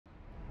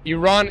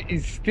Iran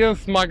is still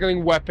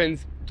smuggling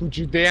weapons to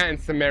Judea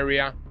and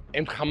Samaria,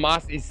 and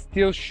Hamas is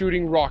still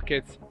shooting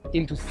rockets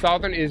into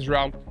southern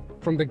Israel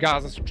from the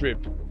Gaza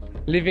Strip,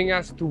 leaving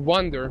us to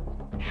wonder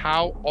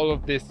how all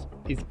of this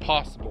is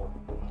possible.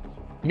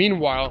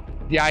 Meanwhile,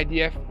 the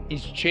IDF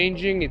is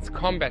changing its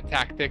combat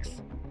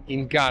tactics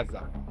in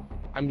Gaza.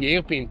 I'm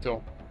Yair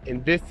Pinto,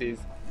 and this is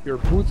your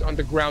boots on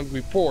the ground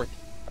report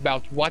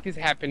about what is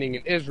happening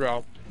in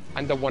Israel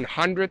on the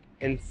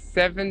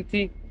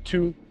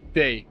 172nd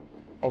day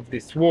of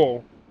this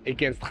war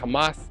against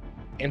Hamas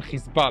and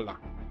Hezbollah.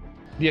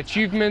 The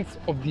achievements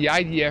of the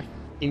IDF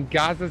in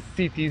Gaza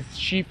City's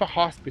Shifa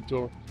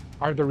hospital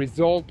are the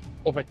result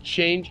of a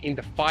change in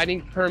the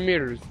fighting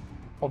perimeters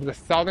of the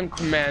Southern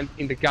Command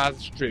in the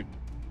Gaza Strip.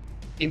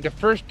 In the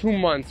first 2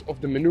 months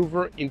of the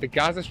maneuver in the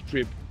Gaza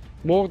Strip,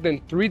 more than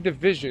 3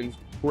 divisions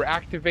were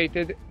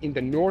activated in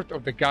the north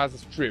of the Gaza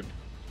Strip.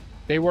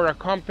 They were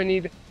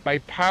accompanied by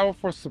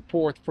powerful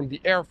support from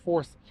the Air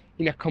Force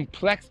in a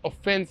complex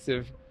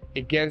offensive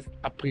against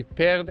a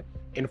prepared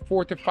and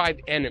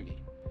fortified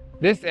enemy.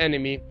 This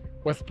enemy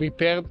was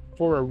prepared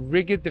for a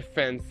rigid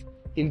defense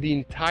in the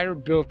entire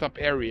built-up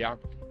area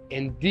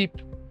and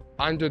deep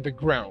under the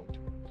ground.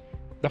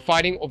 The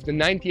fighting of the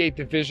 98th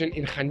Division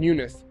in Khan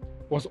Yunis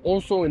was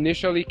also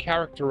initially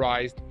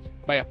characterized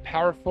by a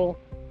powerful,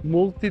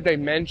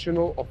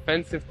 multi-dimensional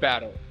offensive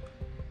battle.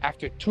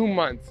 After 2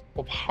 months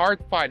of hard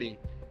fighting,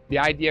 the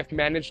IDF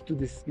managed to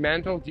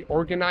dismantle the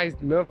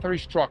organized military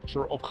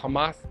structure of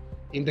Hamas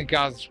in the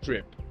Gaza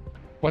Strip.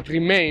 What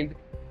remained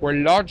were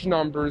large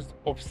numbers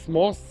of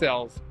small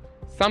cells,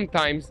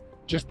 sometimes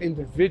just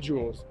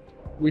individuals,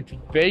 with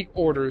vague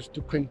orders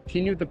to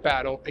continue the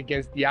battle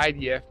against the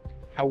IDF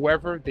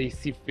however they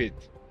see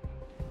fit.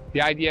 The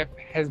IDF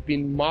has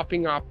been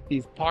mopping up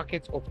these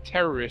pockets of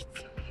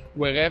terrorists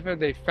wherever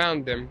they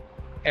found them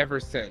ever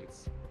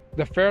since.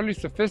 The fairly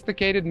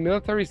sophisticated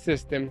military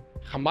system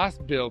Hamas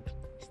built,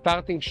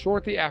 starting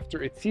shortly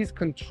after it seized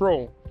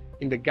control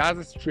in the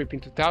Gaza Strip in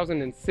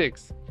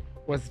 2006,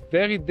 was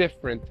very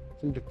different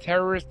from the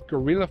terrorist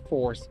guerrilla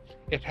force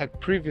it had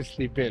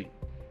previously been.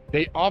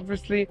 They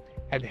obviously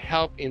had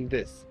help in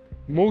this,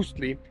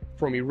 mostly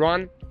from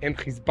Iran and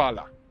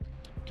Hezbollah.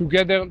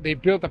 Together, they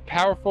built a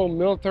powerful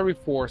military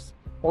force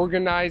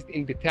organized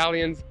in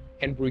battalions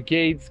and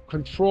brigades,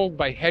 controlled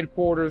by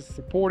headquarters,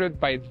 supported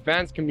by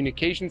advanced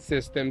communication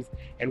systems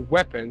and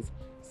weapons,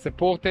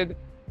 supported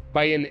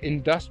by an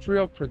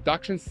industrial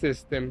production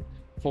system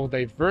for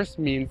diverse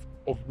means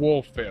of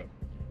warfare.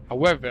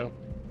 However,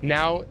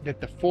 now that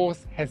the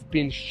force has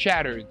been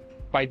shattered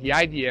by the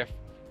IDF,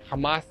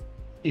 Hamas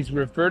is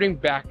reverting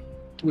back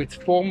to its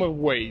former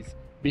ways,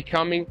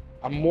 becoming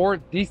a more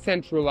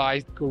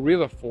decentralized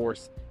guerrilla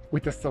force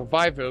with the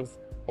survivors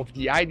of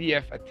the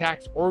IDF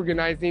attacks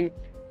organizing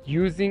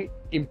using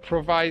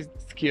improvised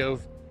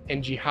skills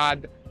and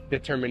jihad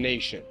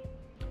determination.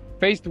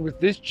 Faced with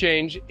this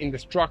change in the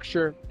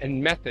structure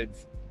and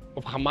methods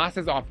of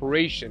Hamas's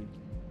operation,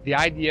 the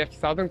IDF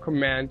Southern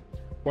Command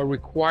were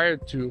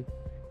required to,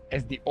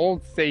 as the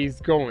old say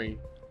is going,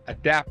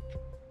 adapt,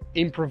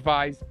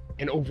 improvise,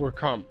 and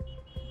overcome.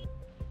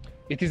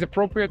 It is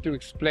appropriate to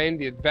explain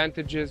the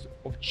advantages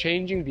of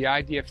changing the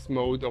IDF's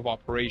mode of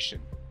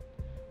operation.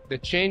 The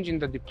change in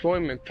the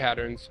deployment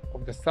patterns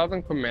of the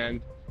Southern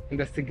Command and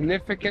the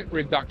significant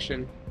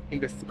reduction in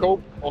the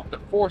scope of the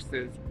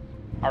forces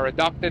are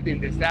adapted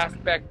in this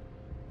aspect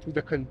to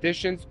the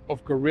conditions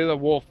of guerrilla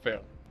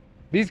warfare.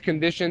 These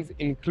conditions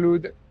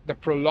include the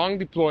prolonged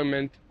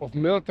deployment of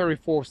military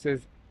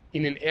forces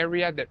in an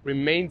area that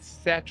remains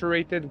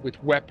saturated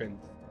with weapons.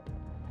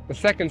 The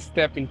second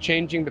step in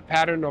changing the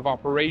pattern of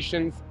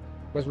operations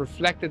was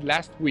reflected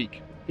last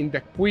week in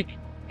the quick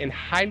and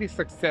highly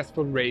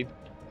successful raid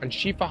on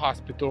Shifa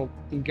Hospital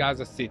in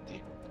Gaza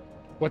City.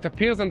 What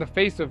appears on the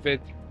face of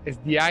it as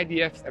the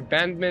IDF's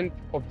abandonment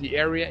of the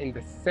area in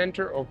the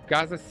center of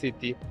Gaza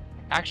City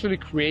actually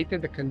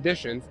created the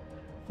conditions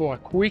for a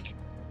quick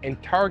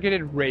and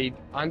targeted raid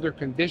under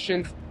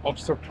conditions of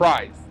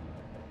surprise.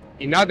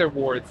 In other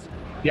words,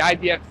 the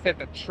IDF set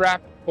a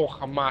trap for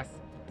Hamas,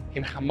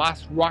 and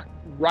Hamas rocked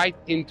right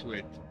into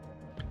it.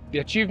 The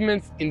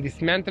achievements in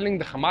dismantling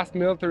the Hamas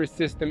military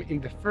system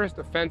in the first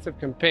offensive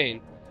campaign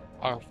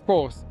are, of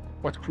course,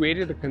 what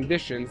created the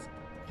conditions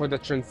for the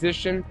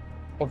transition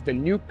of the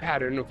new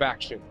pattern of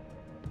action.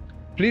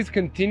 Please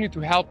continue to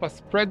help us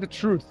spread the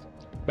truth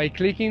by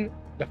clicking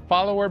the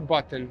follower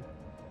button,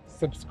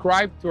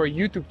 subscribe to our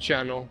YouTube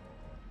channel,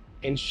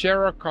 and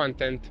share our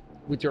content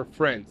with your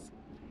friends.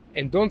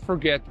 And don't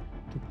forget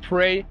to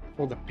pray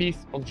for the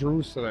peace of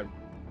Jerusalem.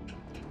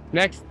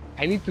 Next,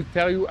 I need to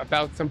tell you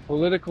about some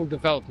political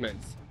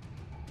developments.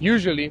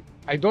 Usually,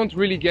 I don't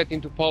really get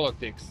into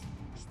politics,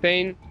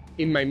 staying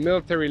in my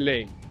military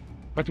lane.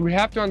 But we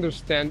have to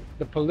understand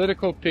the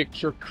political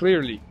picture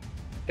clearly,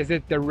 as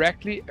it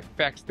directly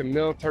affects the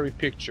military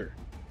picture.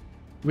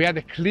 We had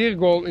a clear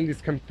goal in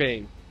this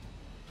campaign: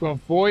 to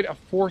avoid a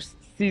forced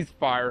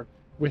ceasefire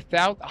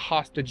without a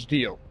hostage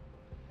deal.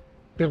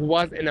 there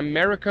was an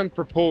American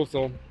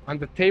proposal on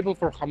the table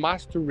for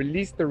Hamas to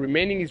release the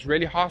remaining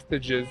Israeli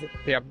hostages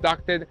they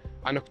abducted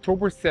on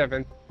October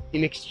 7th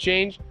in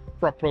exchange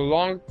for a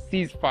prolonged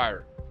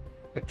ceasefire.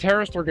 The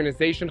terrorist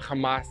organization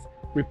Hamas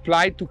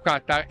replied to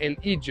Qatar and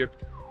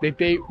Egypt that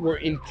they were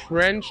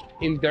entrenched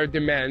in their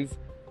demands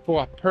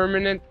for a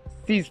permanent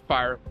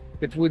ceasefire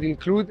that would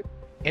include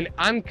an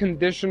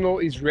unconditional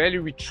Israeli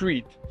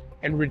retreat,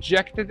 and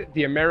rejected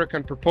the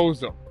American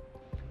proposal.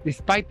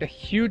 Despite the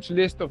huge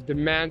list of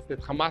demands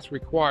that Hamas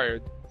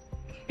required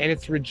and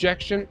its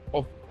rejection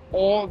of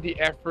all the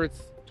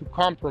efforts to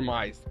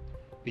compromise,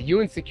 the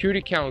UN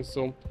Security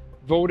Council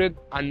voted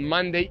on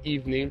Monday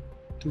evening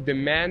to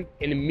demand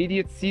an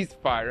immediate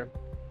ceasefire,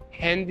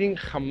 handing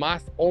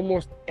Hamas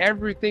almost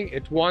everything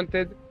it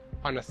wanted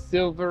on a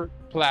silver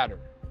platter.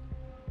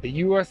 The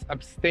US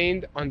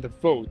abstained on the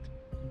vote,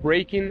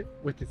 breaking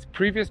with its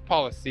previous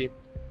policy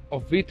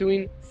of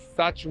vetoing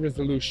such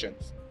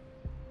resolutions.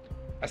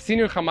 A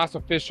senior Hamas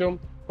official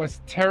was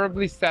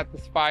terribly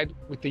satisfied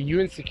with the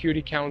UN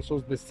Security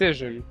Council's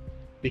decision,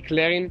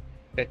 declaring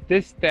that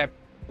this step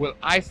will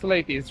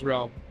isolate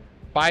Israel.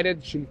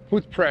 Biden should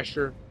put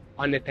pressure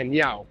on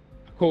Netanyahu,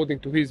 according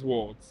to his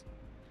words.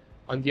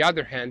 On the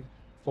other hand,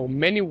 for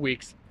many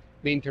weeks,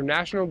 the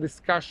international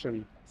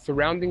discussion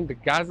surrounding the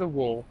Gaza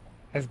war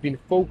has been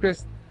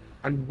focused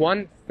on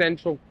one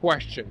central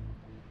question: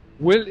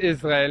 will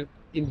Israel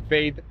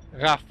invade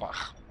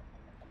Rafah?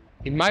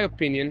 In my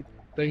opinion,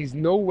 there is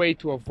no way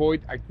to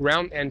avoid a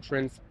ground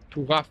entrance to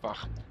Rafah,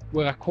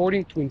 where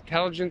according to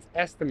intelligence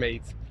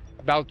estimates,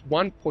 about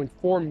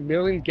 1.4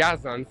 million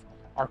Gazans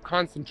are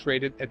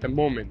concentrated at the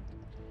moment.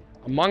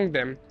 Among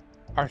them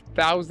are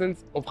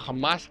thousands of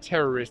Hamas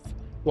terrorists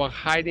who are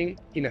hiding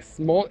in a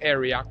small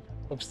area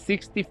of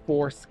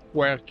 64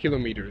 square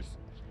kilometers,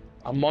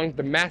 among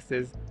the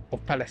masses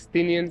of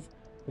Palestinians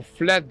who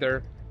fled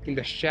there in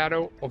the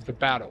shadow of the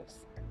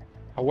battles.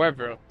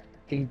 However,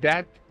 in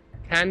that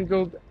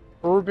tangled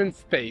urban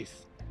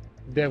space,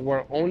 there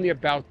were only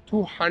about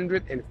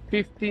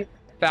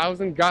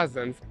 250,000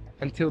 Gazans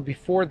until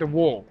before the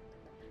war.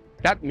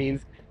 That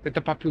means that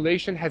the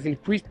population has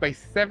increased by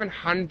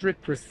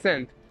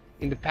 700%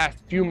 in the past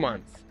few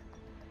months.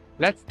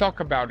 Let's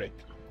talk about it.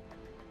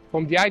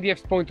 From the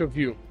IDF's point of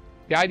view,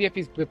 the IDF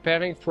is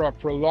preparing for a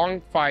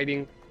prolonged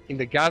fighting in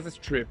the Gaza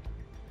Strip,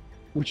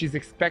 which is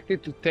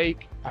expected to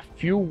take a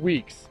few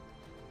weeks,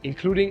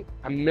 including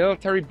a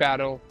military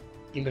battle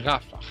in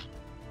Rafah.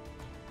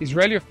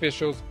 Israeli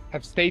officials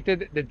have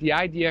stated that the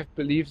IDF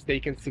believes they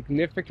can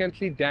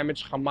significantly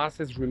damage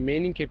Hamas's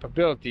remaining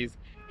capabilities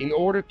in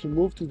order to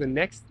move to the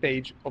next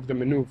stage of the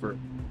maneuver.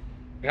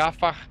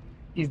 Rafah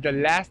is the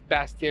last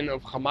bastion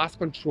of Hamas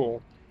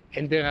control,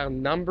 and there are a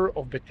number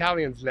of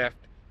battalions left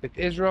that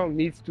Israel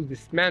needs to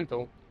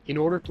dismantle in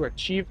order to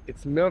achieve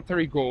its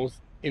military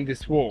goals in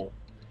this war.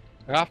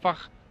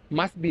 Rafah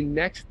must be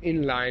next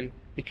in line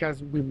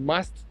because we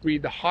must free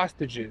the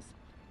hostages,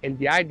 and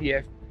the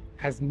IDF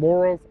has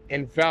morals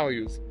and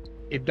values.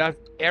 It does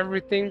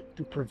everything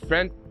to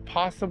prevent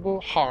possible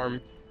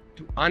harm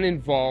to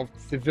uninvolved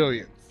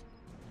civilians.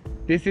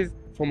 This is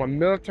from a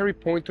military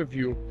point of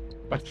view,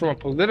 but from a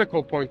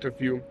political point of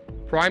view,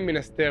 Prime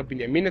Minister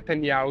Benjamin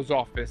Netanyahu's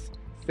office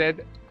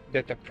said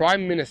that the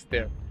Prime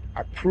Minister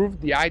approved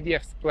the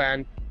IDF's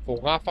plan for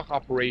Rafah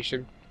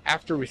operation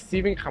after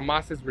receiving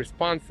Hamas's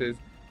responses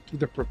to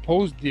the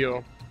proposed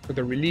deal for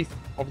the release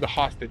of the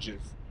hostages.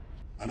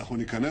 אנחנו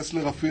ניכנס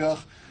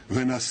לרפיח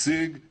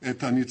ונשיג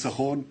את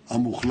הניצחון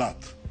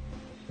המוחלט.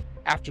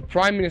 After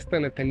Prime Minister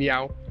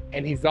Netanyahu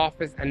and his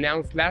office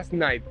announced last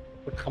night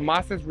that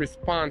Hamas's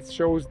response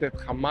shows that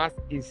Hamas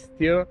is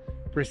still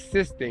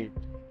persisting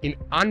in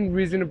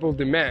unreasonable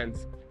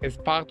demands as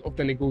part of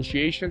the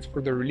negotiations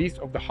for the release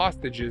of the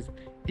hostages,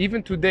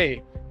 even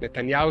today,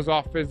 Netanyahu's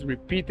office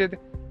repeated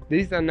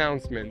these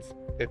announcements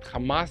that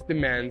Hamas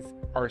demands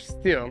are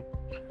still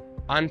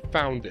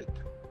unfounded.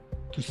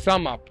 To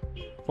sum up,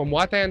 from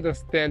what I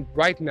understand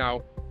right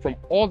now from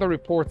all the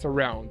reports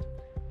around,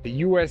 the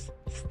US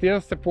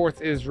still supports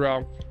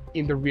Israel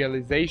in the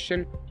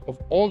realization of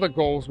all the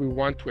goals we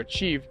want to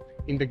achieve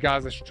in the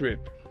Gaza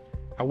Strip.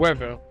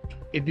 However,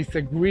 it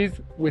disagrees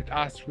with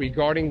us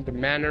regarding the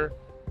manner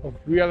of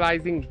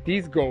realizing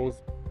these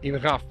goals in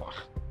Rafah.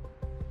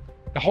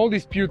 The whole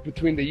dispute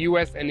between the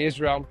US and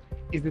Israel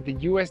is that the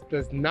US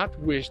does not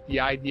wish the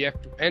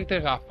IDF to enter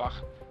Rafah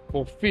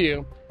for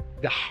fear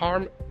the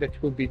harm that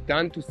will be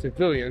done to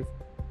civilians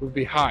will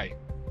be high.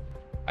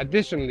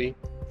 Additionally,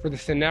 for the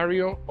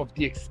scenario of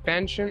the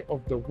expansion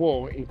of the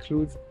war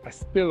includes a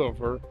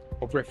spillover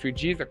of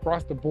refugees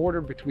across the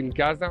border between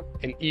Gaza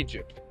and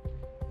Egypt.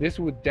 This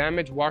would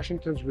damage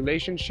Washington's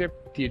relationship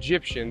with the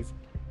Egyptians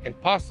and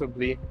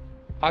possibly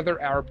other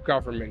Arab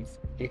governments,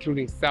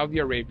 including Saudi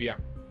Arabia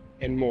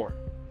and more.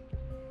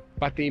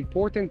 But the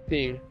important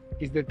thing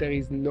is that there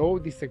is no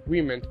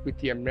disagreement with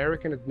the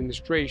American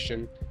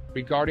administration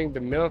regarding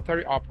the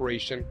military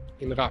operation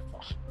in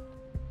Rafah.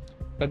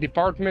 The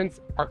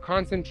departments are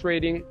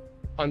concentrating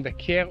on the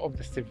care of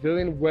the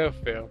civilian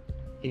welfare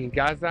in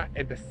Gaza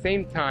at the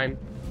same time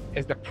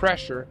as the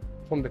pressure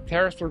from the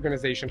terrorist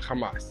organization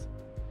Hamas.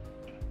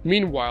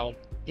 Meanwhile,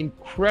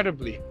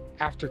 incredibly,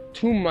 after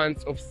 2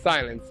 months of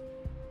silence,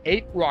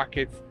 8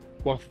 rockets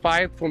were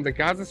fired from the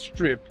Gaza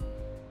Strip,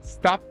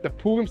 stopped the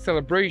Purim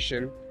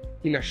celebration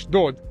in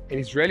Ashdod, an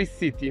Israeli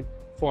city,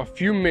 for a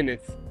few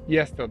minutes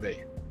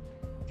yesterday.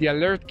 The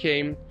alert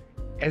came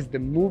as the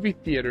movie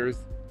theaters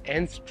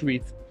and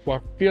streets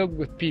were filled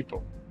with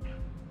people.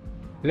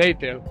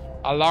 Later,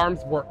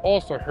 alarms were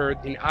also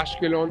heard in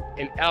Ashkelon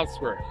and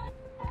elsewhere.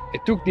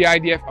 It took the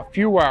IDF a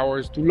few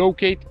hours to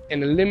locate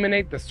and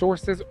eliminate the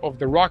sources of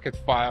the rocket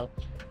fire,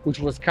 which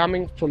was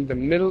coming from the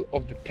middle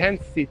of the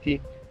tent city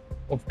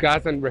of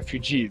Gazan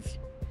refugees.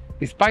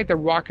 Despite the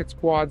rocket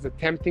squads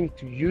attempting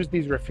to use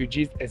these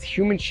refugees as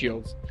human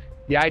shields,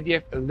 the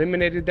IDF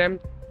eliminated them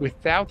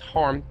without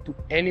harm to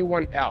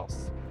anyone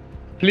else.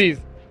 Please,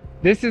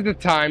 this is the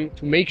time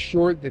to make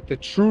sure that the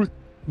truth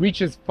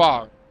reaches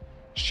far.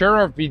 Share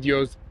our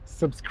videos,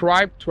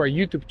 subscribe to our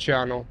YouTube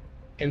channel,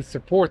 and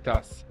support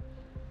us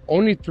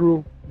only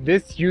through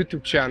this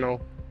YouTube channel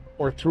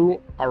or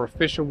through our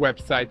official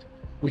website,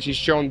 which is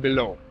shown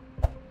below.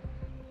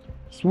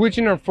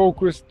 Switching our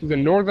focus to the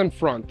northern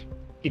front,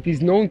 it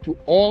is known to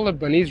all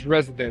Lebanese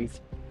residents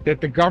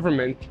that the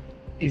government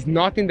is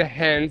not in the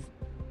hands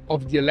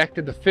of the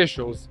elected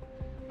officials,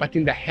 but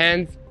in the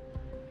hands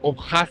of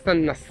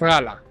Hassan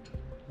Nasrallah,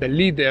 the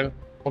leader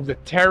of the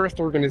terrorist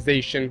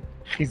organization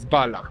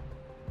Hezbollah.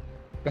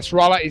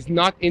 Nasrallah is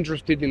not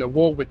interested in a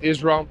war with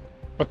Israel,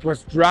 but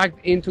was dragged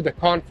into the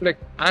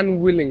conflict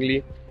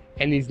unwillingly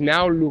and is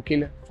now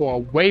looking for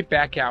a way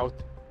back out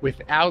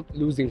without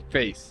losing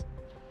face.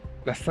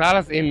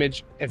 Nasrallah's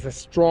image as a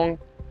strong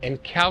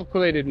and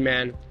calculated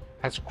man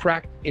has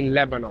cracked in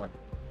Lebanon.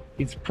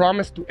 His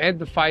promise to end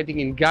the fighting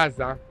in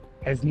Gaza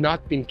has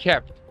not been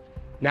kept.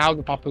 Now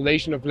the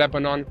population of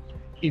Lebanon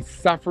is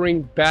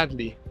suffering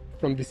badly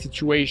from the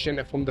situation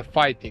and from the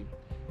fighting.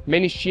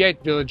 Many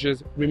Shiite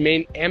villages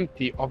remain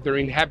empty of their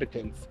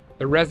inhabitants.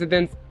 The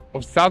residents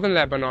of southern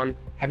Lebanon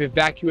have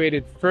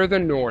evacuated further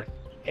north,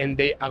 and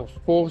they are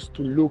forced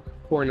to look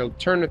for an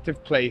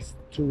alternative place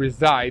to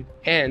reside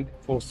and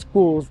for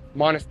schools,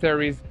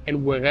 monasteries,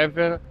 and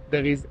wherever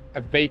there is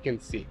a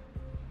vacancy.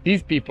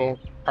 These people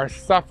are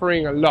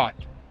suffering a lot,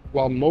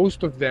 while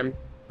most of them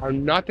are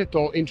not at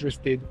all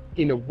interested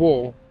in a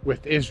war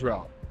with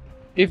Israel.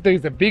 If there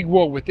is a big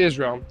war with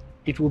Israel,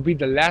 it will be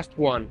the last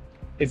one,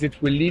 as it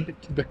will lead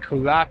to the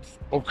collapse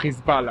of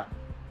Hezbollah.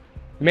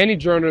 Many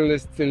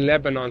journalists in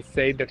Lebanon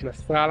say that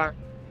Nasrallah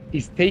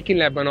is taking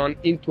Lebanon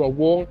into a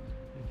war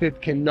that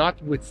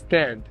cannot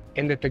withstand,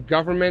 and that the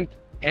government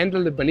and the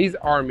Lebanese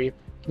army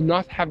do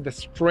not have the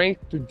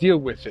strength to deal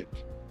with it.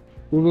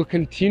 We will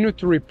continue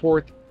to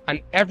report on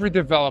every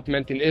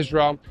development in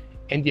Israel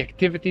and the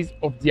activities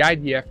of the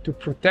IDF to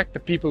protect the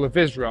people of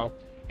Israel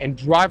and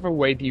drive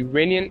away the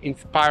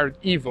Iranian-inspired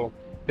evil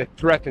that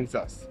threatens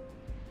us.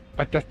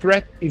 But the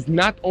threat is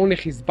not only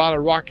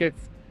Hezbollah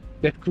rockets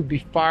that could be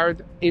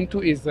fired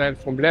into Israel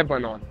from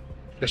Lebanon.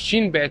 The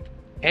Shin Bet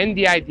and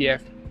the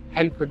IDF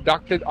had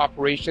conducted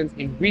operations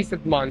in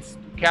recent months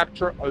to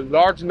capture a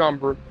large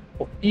number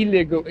of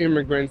illegal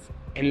immigrants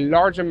and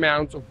large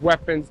amounts of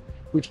weapons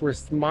which were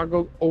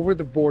smuggled over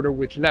the border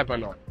with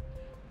Lebanon.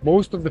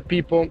 Most of the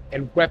people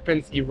and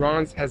weapons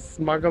Iran has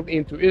smuggled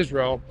into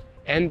Israel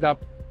end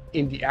up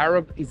in the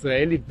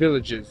Arab-Israeli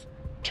villages,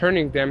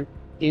 turning them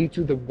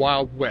into the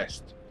Wild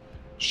West.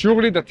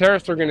 Surely the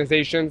terrorist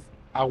organizations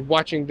are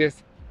watching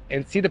this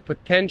and see the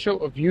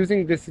potential of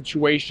using this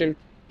situation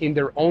in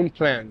their own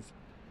plans.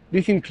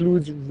 This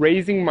includes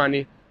raising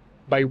money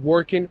by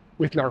working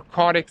with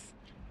narcotics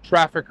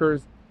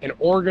traffickers and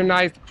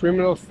organized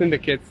criminal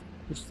syndicates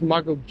who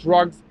smuggle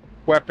drugs,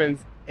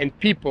 weapons, and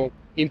people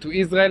into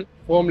Israel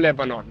from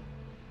Lebanon.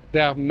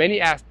 There are many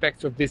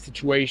aspects of these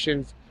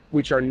situations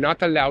which are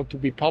not allowed to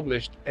be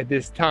published at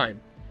this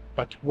time,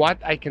 but what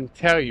I can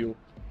tell you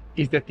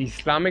is that the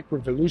Islamic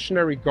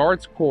Revolutionary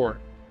Guards Corps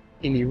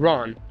in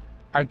Iran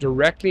are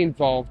directly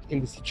involved in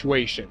the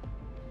situation.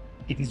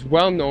 It is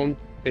well known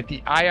that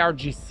the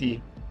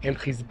IRGC and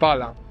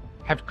Hezbollah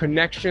have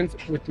connections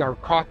with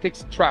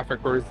narcotics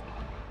traffickers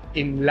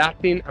in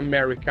Latin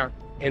America,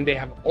 and they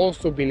have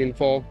also been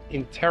involved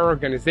in terror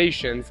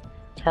organizations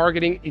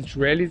targeting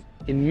Israelis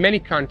in many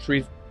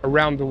countries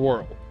around the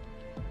world.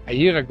 A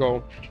year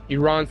ago,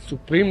 Iran's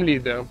supreme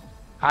leader,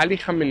 Ali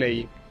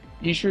Khamenei,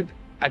 issued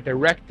a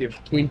directive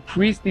to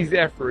increase these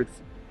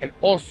efforts and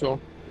also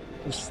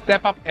to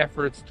step up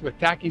efforts to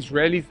attack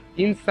Israelis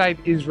inside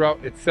Israel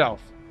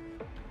itself.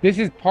 This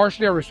is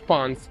partially a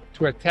response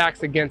to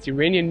attacks against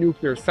Iranian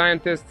nuclear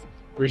scientists,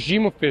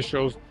 regime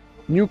officials,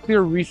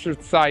 nuclear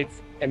research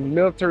sites, and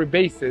military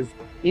bases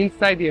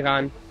inside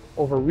Iran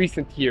over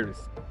recent years.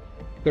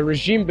 The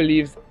regime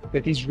believes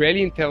that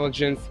Israeli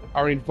intelligence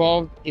are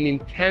involved in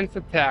intense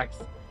attacks,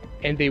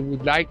 and they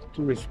would like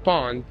to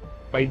respond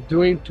by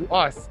doing to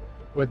us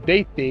what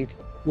they think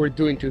we're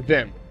doing to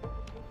them.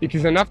 It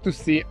is enough to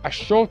see a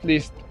short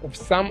list of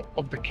some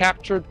of the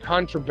captured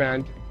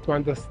contraband to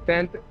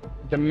understand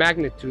the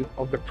magnitude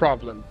of the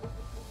problem.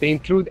 They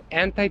include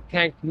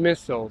anti-tank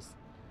missiles,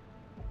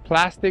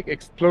 plastic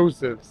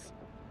explosives,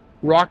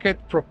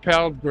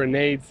 rocket-propelled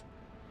grenades,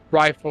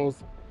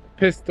 rifles,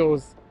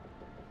 pistols,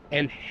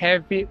 and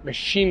heavy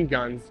machine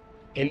guns,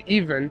 and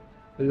even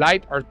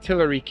light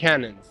artillery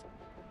cannons.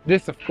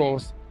 This, of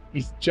course,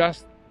 is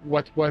just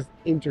what was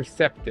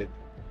intercepted.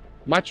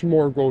 Much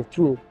more go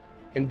through,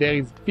 and there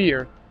is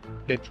fear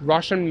that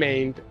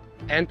Russian-made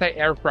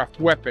anti-aircraft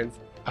weapons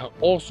are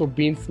also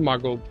being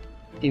smuggled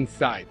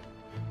inside.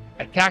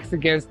 Attacks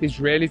against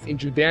Israelis in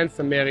Judea and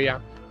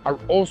Samaria are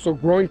also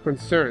growing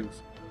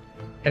concerns,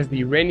 as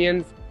the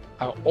Iranians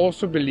are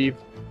also believed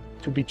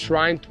to be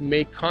trying to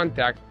make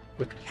contact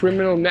with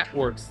criminal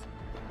networks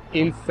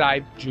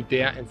inside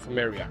Judea and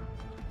Samaria.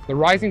 The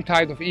rising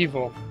tide of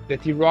evil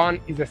that Iran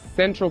is a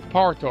central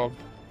part of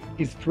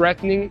is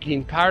threatening the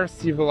entire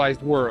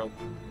civilized world,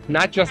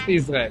 not just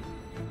Israel.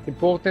 It's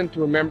important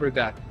to remember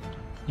that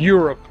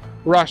Europe,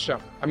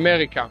 Russia,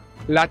 America,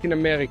 Latin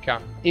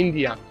America,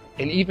 India,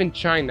 and even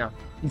China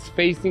is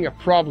facing a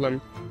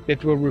problem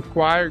that will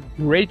require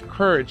great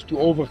courage to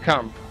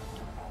overcome.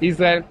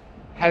 Israel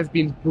has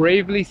been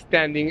bravely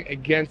standing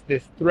against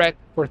this threat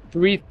for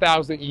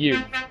 3,000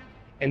 years,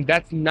 and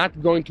that's not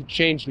going to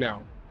change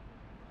now.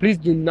 Please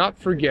do not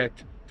forget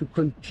to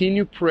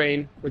continue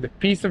praying for the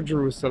peace of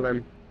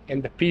Jerusalem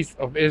and the peace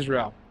of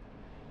Israel.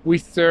 We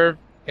serve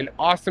an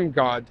awesome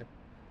God.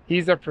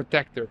 He's our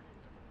protector.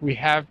 We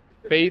have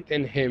faith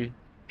in Him,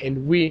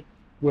 and we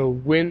will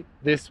win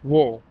this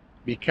war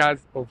because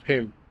of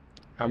Him.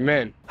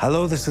 Amen.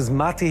 Hello, this is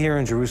Mati here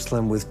in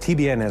Jerusalem with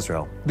TBN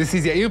Israel. This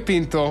is Yair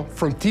Pinto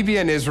from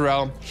TBN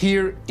Israel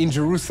here in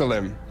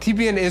Jerusalem.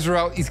 TBN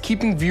Israel is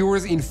keeping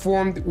viewers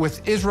informed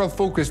with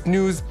Israel-focused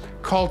news,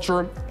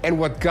 culture, and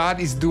what God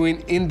is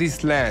doing in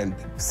this land.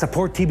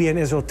 Support TBN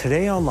Israel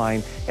today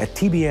online at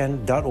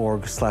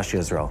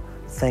tbn.org/Israel.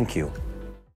 Thank you.